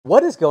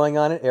What is going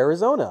on in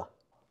Arizona?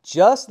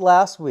 Just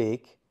last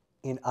week,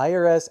 an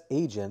IRS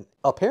agent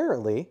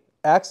apparently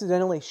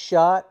accidentally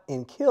shot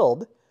and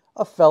killed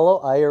a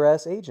fellow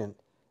IRS agent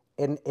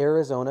at an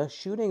Arizona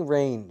shooting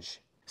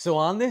range. So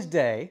on this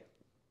day,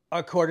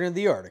 according to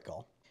the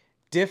article,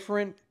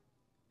 different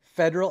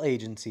federal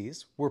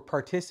agencies were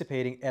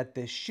participating at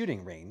this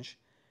shooting range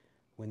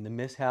when the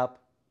mishap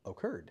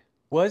occurred.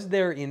 Was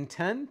there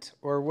intent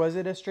or was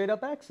it a straight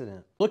up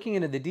accident? Looking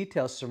into the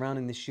details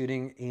surrounding the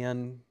shooting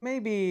and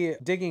maybe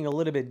digging a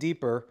little bit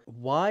deeper,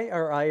 why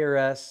are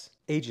IRS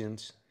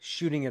agents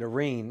shooting at a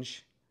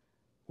range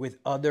with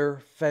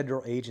other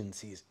federal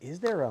agencies? Is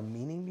there a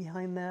meaning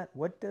behind that?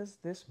 What does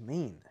this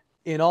mean?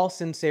 In all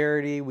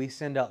sincerity, we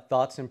send out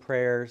thoughts and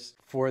prayers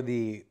for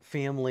the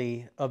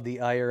family of the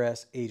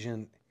IRS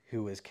agent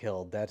who was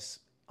killed. That's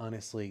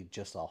honestly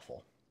just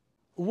awful.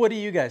 What do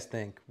you guys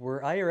think?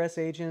 Were IRS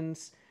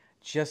agents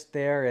just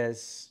there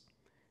as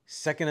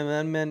Second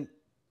Amendment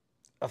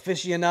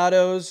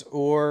aficionados,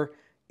 or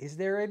is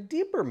there a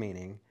deeper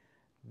meaning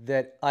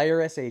that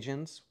IRS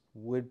agents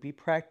would be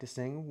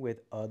practicing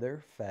with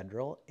other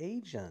federal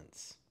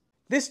agents?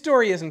 This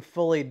story isn't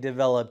fully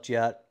developed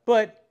yet,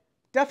 but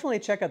definitely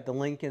check out the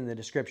link in the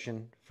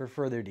description for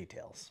further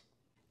details.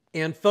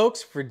 And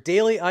folks, for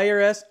daily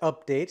IRS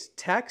updates,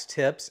 tax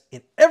tips,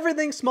 and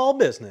everything small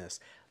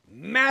business,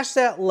 mash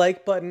that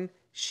like button,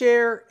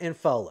 share, and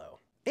follow.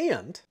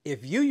 And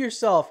if you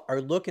yourself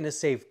are looking to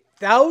save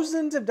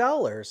thousands of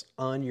dollars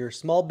on your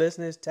small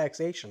business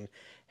taxation,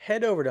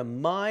 head over to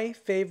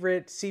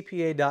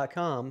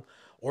myfavoritecpa.com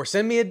or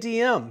send me a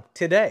DM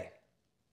today.